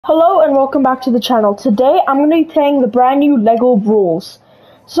Hello and welcome back to the channel. Today I'm going to be playing the brand new Lego Brawls.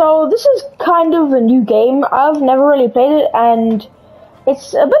 So this is kind of a new game. I've never really played it and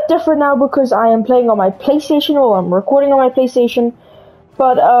it's a bit different now because I am playing on my PlayStation, or I'm recording on my PlayStation.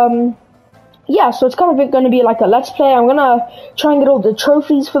 But yeah, so it's kind of going to be like a let's play. I'm going to try and get all the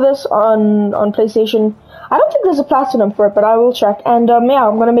trophies for this on PlayStation. I don't think there's a platinum for it, but I will check. And yeah,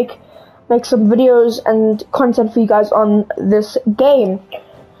 I'm going to make some videos and content for you guys on this game.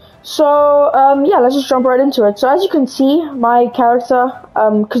 So, yeah, let's just jump right into it. So, as you can see, my character,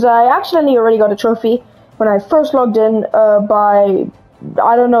 because I accidentally already got a trophy when I first logged in, by,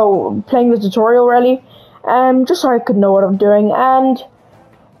 I don't know, playing the tutorial really, just so I could know what I'm doing, and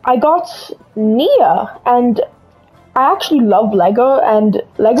I got Nia, and I actually love Lego, and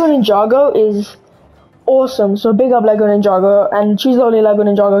Lego Ninjago is awesome, so big up Lego Ninjago, and she's the only Lego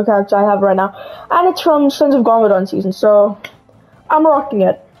Ninjago character I have right now, and it's from Sons of Garmadon season, so I'm rocking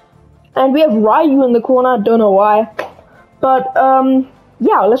it. And we have Ryu in the corner, don't know why. But,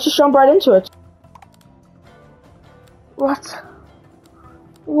 yeah, let's just jump right into it. What?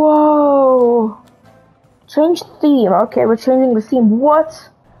 Whoa. Change theme. Okay, we're changing the theme. What?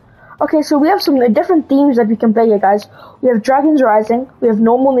 Okay, so we have some different themes that we can play here, guys. We have Dragons Rising, we have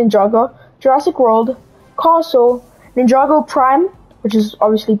Normal Ninjago, Jurassic World, Castle, Ninjago Prime, which is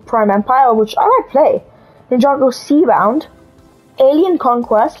obviously Prime Empire, which I might play, Ninjago Seabound, Alien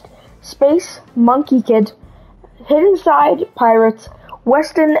Conquest, Space, Monkey Kid, Hidden Side, Pirates,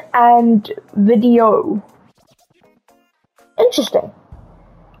 Western, and Video. Interesting.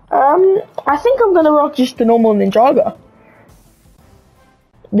 I think I'm gonna rock just the normal Ninjago.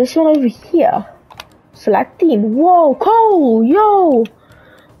 This one over here. Select theme. Whoa, Cole, yo!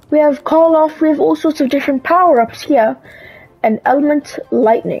 We have Call Off, we have all sorts of different power-ups here. And Element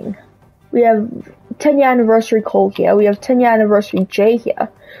Lightning. We have 10-year anniversary Cole here. We have 10-year anniversary Jay here.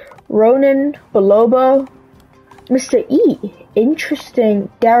 Ronan, Balobo, Mr. E, interesting.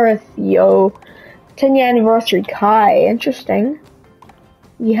 Gareth, yo. 10-year anniversary Kai, interesting.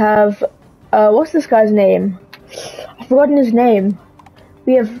 We have, what's this guy's name? I've forgotten his name.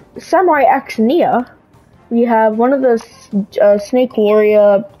 We have Samurai X Nia. We have one of the Snake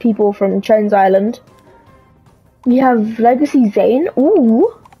Warrior people from Chen's Island. We have Legacy Zane.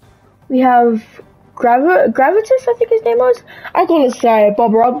 Ooh. We have Gravitas, I think his name was. I call it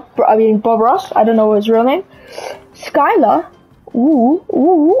Bob Ross. I don't know his real name. Skylar. Ooh,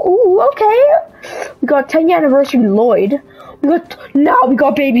 okay. We got 10-year anniversary Lloyd. We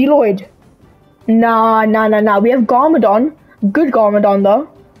got baby Lloyd. Nah. We have Garmadon. Good Garmadon though.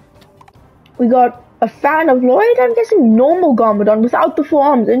 We got a fan of Lloyd. I'm guessing normal Garmadon without the four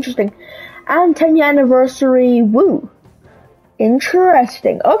arms. Interesting. And 10-year anniversary Woo.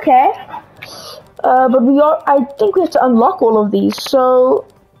 Interesting. Okay. But I think we have to unlock all of these, so,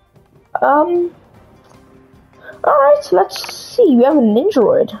 alright, let's see, we have a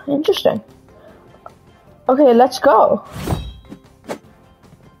Ninjaroid, interesting. Okay, let's go.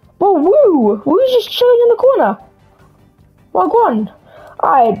 Whoa, Woo! Woo's just chilling in the corner. Well, go on.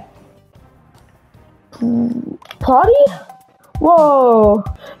 Alright. Party? Whoa.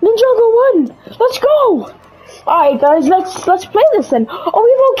 Ninjago won! Let's go! Alright, guys, let's play this then. Oh,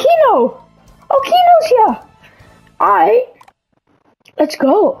 we have Okino! Okino's here! Alright. Let's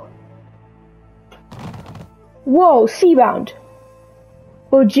go. Whoa, Seabound.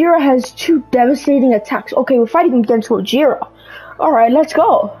 Gojira has 2 devastating attacks. Okay, we're fighting against Gojira. Alright, let's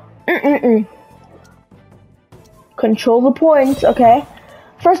go. Control the points, okay.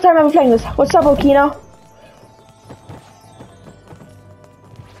 First time ever playing this. What's up, Okino?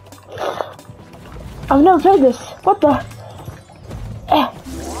 I've never played this. What the?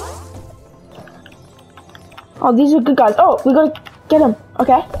 Oh, these are good guys. Oh, we gotta get him.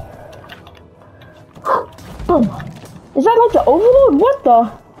 Okay. Boom. Is that like the overload? What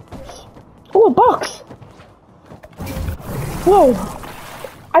the? Oh, a box. Whoa.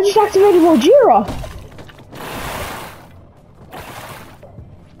 I just activated Gojira.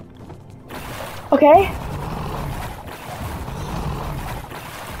 Okay.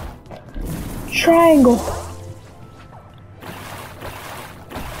 Triangle.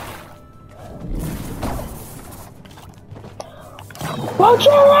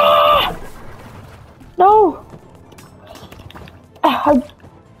 Gojira! No!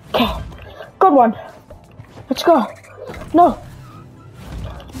 Okay. Good one. Let's go. No.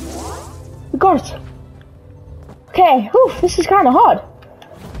 We got it. Okay. Whew, this is kind of hard.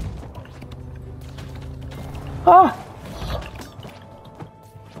 Ah.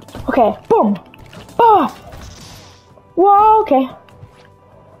 Okay. Boom. Ah. Whoa, okay.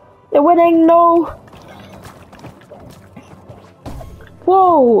 They're winning. No.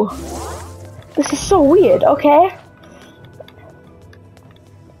 Whoa. This is so weird, okay?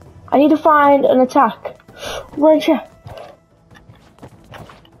 I need to find an attack. Right here.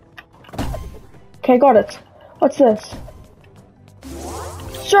 Okay, got it. What's this?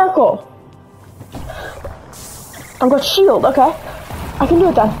 Circle. I've got shield, okay. I can do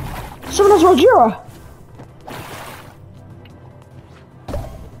it then. Someone has Rojira.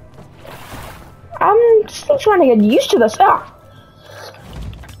 I'm still trying to get used to this. Ah.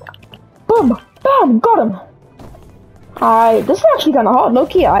 Boom. Bam. Got him. This is actually kind of hard.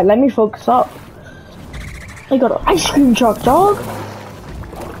 Low-key. Let me focus up. I got an ice cream truck, dog.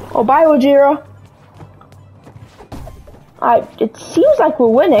 Oh, bye, Rojira. It seems like we're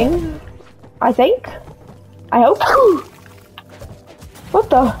winning. I think. I hope. What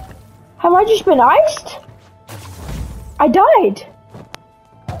the? Have I just been iced? I died.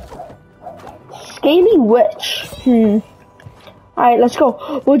 Scaly witch. Alright, let's go.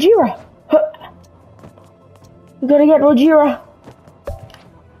 Rojira. We gotta get Rojira.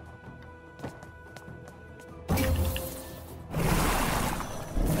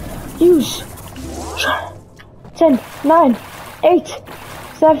 Use. 10, 9, 8,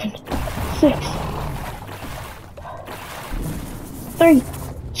 7, 6, 3,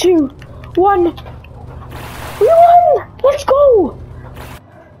 2, 1. We won! Let's go!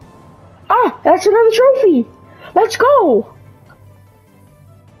 Ah, that's another trophy. Let's go.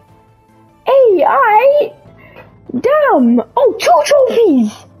 Hey, damn. Oh, 2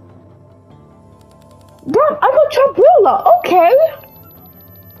 trophies. Damn, I got top roller. Okay.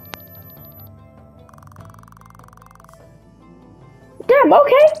 Damn,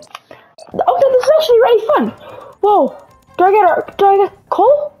 okay. Okay, this is actually really fun. Whoa. Do I get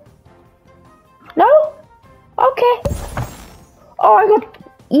coal? No? Okay. Oh, I got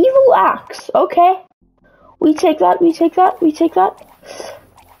evil axe. Okay. We take that.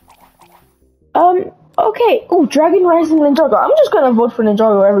 Okay. Ooh, Dragon Rising Ninjago. I'm just gonna vote for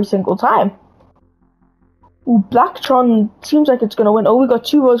Ninjago every single time. Ooh, Blacktron seems like it's gonna win. Oh, we got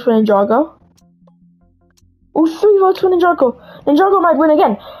 2 votes for Ninjago. Ooh, 3 votes for Ninjago. Ninjago might win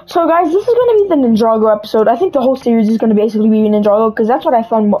again. So guys, this is gonna be the Ninjago episode. I think the whole series is gonna basically be Ninjago because that's what I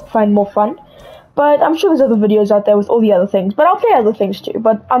find more fun. But I'm sure there's other videos out there with all the other things. But I'll play other things too.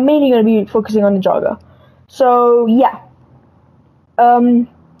 But I'm mainly gonna be focusing on Ninjago. So yeah.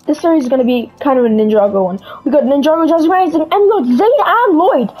 This series is gonna be kind of a Ninjago one. We got Ninjago Just Rising, and we got Zane and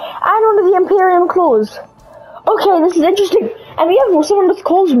Lloyd, and one of the Imperium Claws. Okay, this is interesting. And we have someone with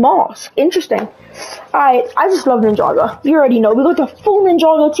Cole's mask. Interesting. I just love Ninjago. You already know. We got the full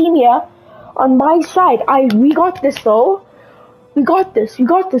Ninjago team here on my side. We got this though. We got this,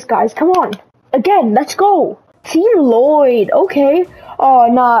 guys. Come on. Again, let's go. Team Lloyd. Okay. Oh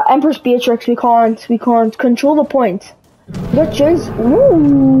nah, Empress Beatrix. We can't control the point. We got Jay's.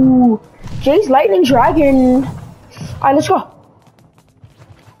 Ooh, Jay's Lightning Dragon. Alright, let's go.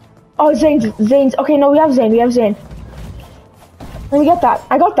 Oh, Zane's. Okay, no, we have Zane. Let me get that.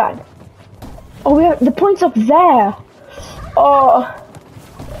 I got that. Oh, we have the points up there. Oh,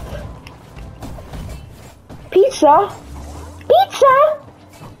 pizza.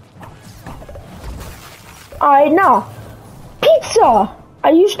 Alright, now pizza. I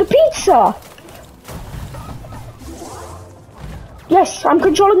used the pizza. Yes, I'm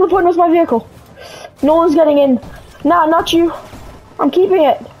controlling the point with my vehicle. No one's getting in. Nah, not you. I'm keeping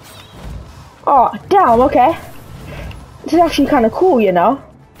it. Oh, damn, okay. This is actually kind of cool, you know.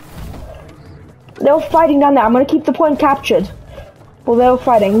 They were fighting down there. I'm gonna keep the point captured. Well, they were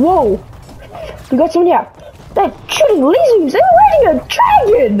fighting. Whoa. We got someone here. They're shooting lasers. They're riding a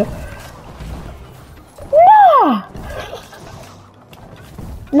dragon.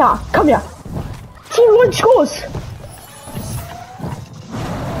 Nah, come here. Team 1 scores.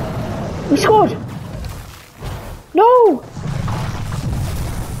 We scored. No.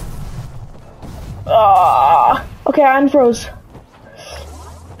 Okay, I unfroze.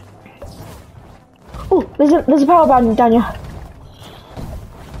 Oh, there's a power button down here.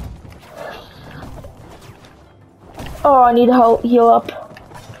 Oh, I need to heal up.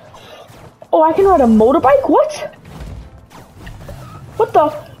 Oh, I can ride a motorbike? What? What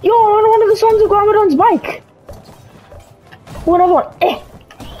the? Yo, I'm on one of the Sons of Garmadon's bike. One other one.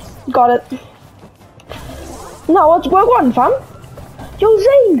 Got it. Now let's work on, fam. Yo,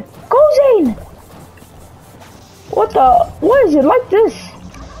 Zane! Go, Zane! What the? What is it like this?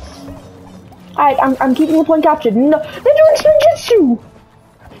 Alright, I'm keeping the point captured. No, they're doing spinjitzu!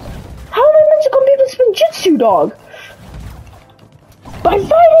 How am I meant to compete with spinjitzu, dog? By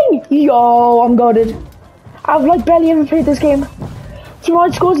fighting! Yo, I'm goated. I've like barely ever played this game. Team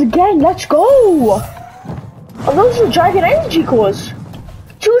White scores again. Let's go! Oh, those are Dragon Energy cores.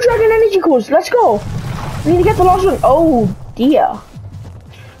 dragon energy cores. Let's go. We need to get the last one. Oh dear.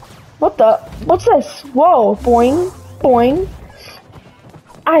 What the? What's this? Whoa. Boing. Boing.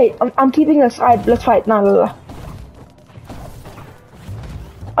 I'm keeping this. Let's fight. No.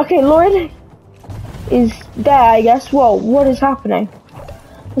 Okay, Lloyd is there, I guess. Whoa, what is happening?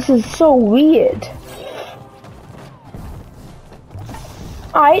 This is so weird.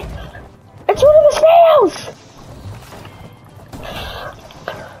 Alright. It's one of the snails!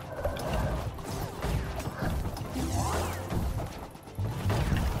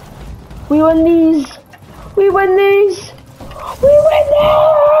 We win these! We win these! We win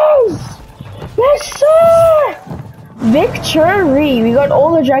these! Yes, sir! Victory! We got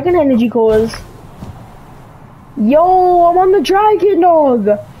all the dragon energy cores. Yo, I'm on the dragon dog!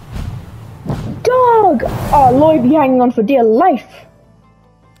 Dog! Oh, Lloyd be hanging on for dear life.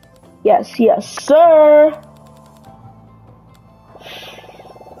 Yes, sir!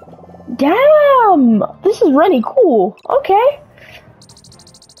 Damn! This is really cool. Okay.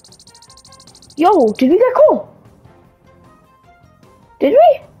 Yo, did we get coal? Did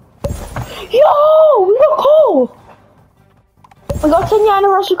we? Yo, we got coal! We got 10th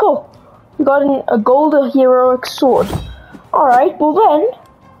anniversary coal. We got a gold heroic sword. Alright, well then,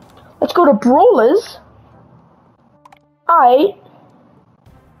 let's go to Brawlers. I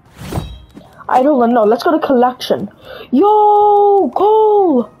don't know, let's go to Collection. Yo,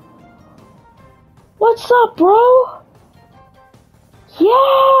 coal! What's up, bro?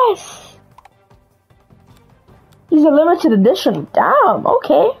 Yes! He's a limited edition. Damn,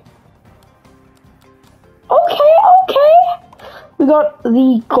 okay. Okay. We got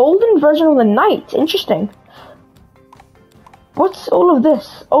the golden version of the knight. Interesting. What's all of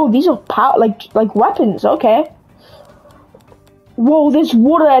this? Oh, these are like weapons. Okay. Whoa, this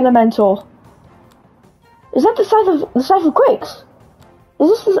water elemental. Is that the size of quakes? Is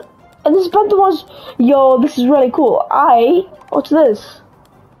this and this Bento was? Yo, this is really cool. What's this?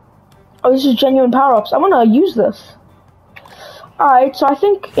 Oh, this is genuine power-ups. I'm gonna use this. Alright, so I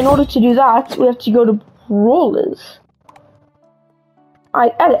think in order to do that, we have to go to Brawlers.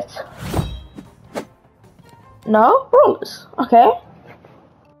 Edit. No? Brawlers. Okay.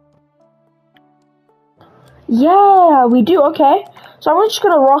 Yeah, we do. Okay. So I'm just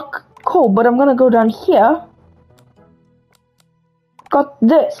gonna rock coal, but I'm gonna go down here. Got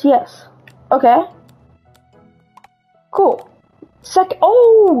this, yes. Okay. Cool.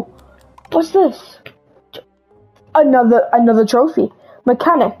 Oh! What's this? Another trophy.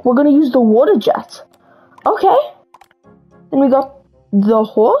 Mechanic. We're gonna use the water jet. Okay. And we got the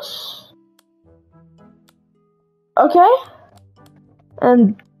horse. Okay.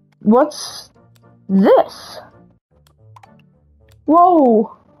 And what's this?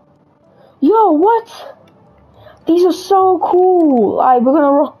 Whoa. Yo, what? These are so cool. Alright, we're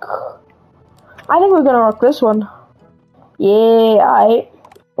gonna rock. I think we're gonna rock this one. Yeah, alright.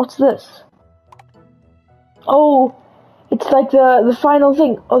 What's this? Oh, it's like the final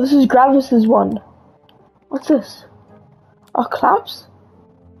thing. Oh, this is Gravis's one. What's this? Oh, claps?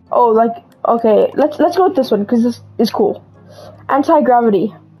 Oh, like, okay, let's go with this one, because this is cool.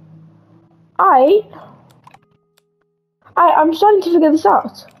 Anti-gravity. I'm starting to figure this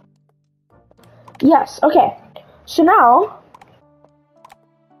out. Yes, okay. So now,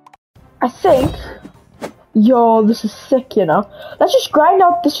 I think, yo, this is sick, you know. Let's just grind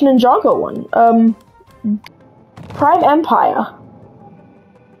out this Ninjago one. Prime Empire.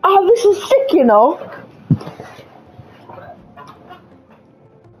 This is sick, you know.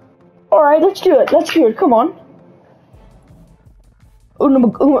 Alright, let's do it. Come on.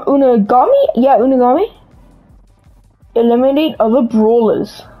 Unagami? Yeah, Unagami. Eliminate other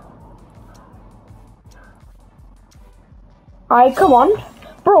brawlers. Alright, come on.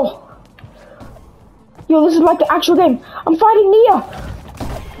 Bro. Yo, this is like the actual game. I'm fighting Nia.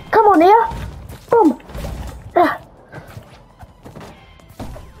 Come on, Nia. Boom.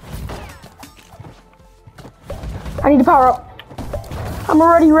 I need to power up.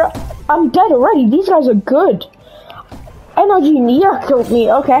 I'm dead already. These guys are good. Energy Nia killed me.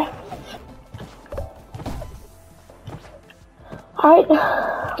 Okay. Alright.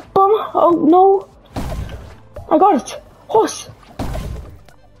 Boom. Oh, no. I got it. Horse.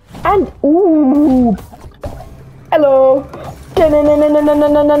 And, ooh. Hello.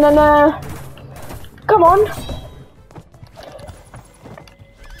 Come on.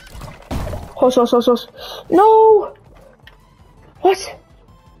 Horse. No. What?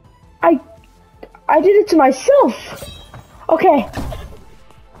 I did it to myself. Okay.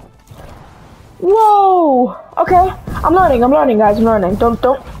 Whoa. Okay. I'm learning, guys. I'm learning. Don't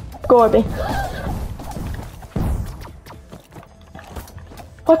go at me.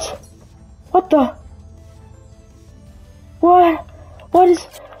 What? What the? What? What is...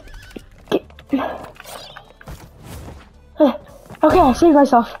 Okay, I saved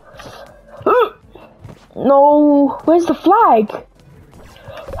myself. No, where's the flag?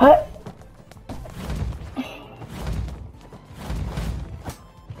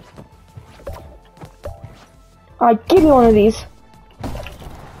 Alright, give me one of these.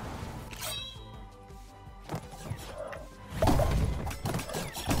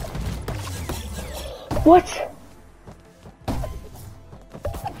 What?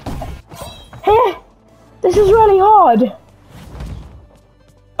 Hey, this is really hard.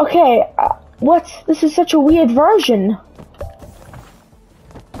 Okay, what? This is such a weird version.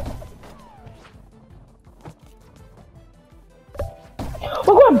 Oh,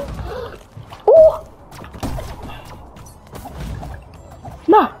 go on. Ooh.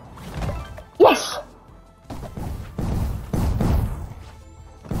 No. Yes.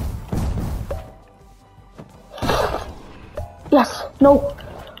 Yes. No.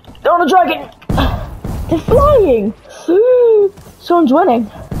 They're on a dragon. They're flying. Someone's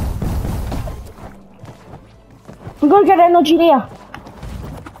winning. I'm gonna get energy near.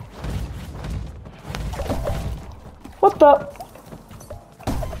 What the?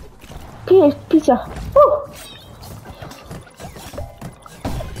 Pizza. Woo.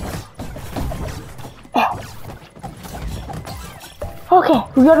 Okay,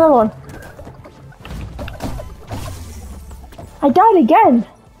 we got another one. I died again.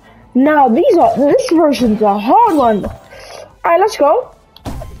 Now this version's a hard one. Alright, let's go.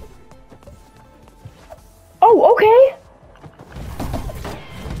 Oh, okay.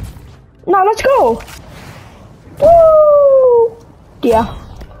 Now let's go. Woo! Yeah.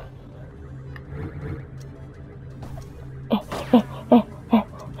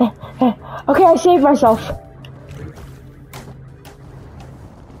 Okay, I saved myself.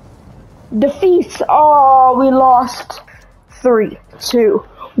 Defeat. Oh, we lost. 3, 2,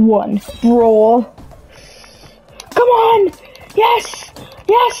 1. Brawl. Come on. Yes.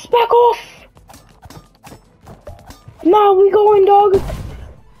 Yes. Back off. Now we going, dog.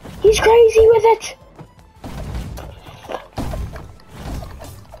 He's crazy with it.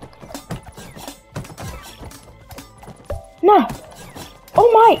 Nah.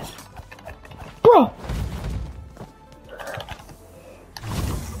 Oh my. Bro.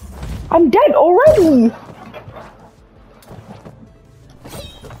 I'm dead already.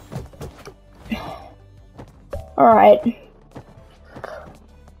 Alright.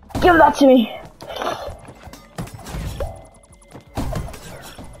 Give that to me.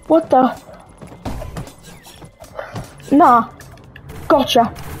 What the? Nah.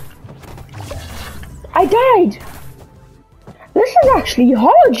 Gotcha. I died. This is actually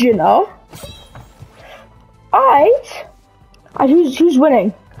hard, you know. Alright. Who's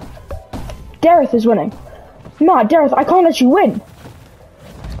winning? Dareth is winning. Nah, Dareth, I can't let you win.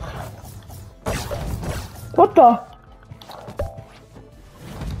 What the?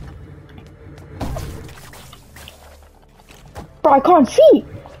 Bro, I can't see.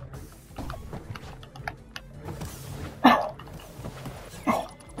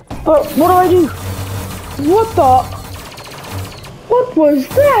 But what do I do? What the? What was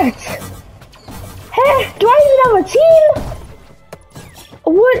that? Hey, do I even have a team?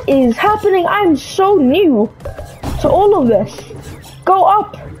 What is happening? I'm so new to all of this. Go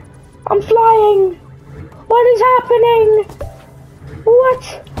up. I'm flying. What is happening? What?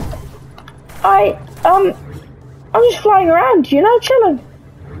 I'm just flying around, you know, chilling.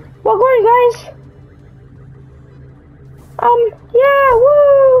 Well, go on, guys. Yeah,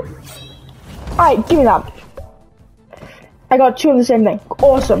 woo! Alright, give me that. I got 2 of the same thing.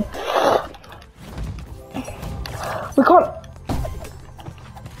 Awesome. We can't...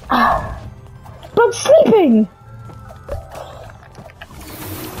 But I'm sleeping!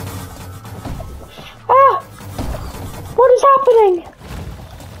 What is happening?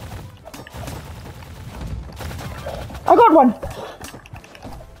 I got one.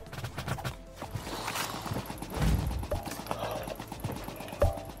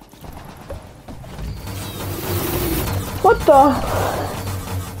 What the?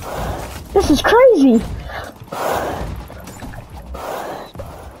 This is crazy.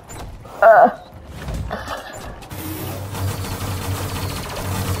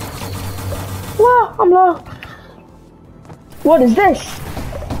 Wow, I'm low. What is this?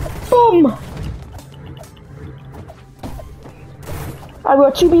 Boom! I've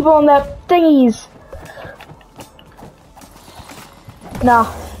got 2 people on their thingies. Nah.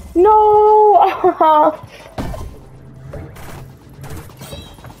 No!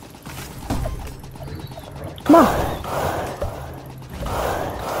 Nah.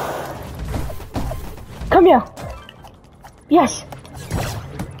 Come here. Yes.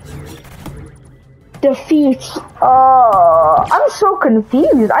 Defeat. I'm so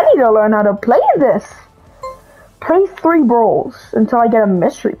confused. I need to learn how to play this. Play 3 brawls until I get a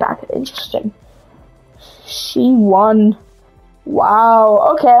mystery packet. Interesting. She won.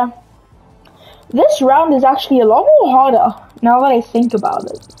 Wow, okay. This round is actually a lot more harder now that I think about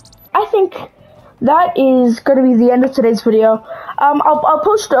it. I think that is going to be the end of today's video. I'll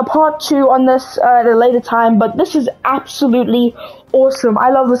post a part 2 on this at a later time, but this is absolutely awesome. I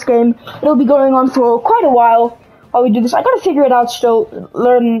love this game. It'll be going on for quite a while while we do this. I gotta figure it out still,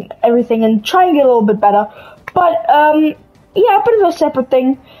 learn everything, and try and get a little bit better. But, yeah, a bit of a separate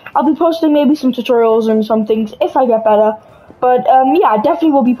thing. I'll be posting maybe some tutorials and some things if I get better. But, yeah, I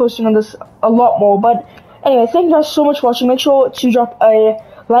definitely will be posting on this a lot more. But, anyway, thank you guys so much for watching. Make sure to drop a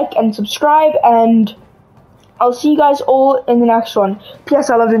like and subscribe, and I'll see you guys all in the next one. P.S.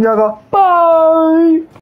 I love you, Jugger. Bye!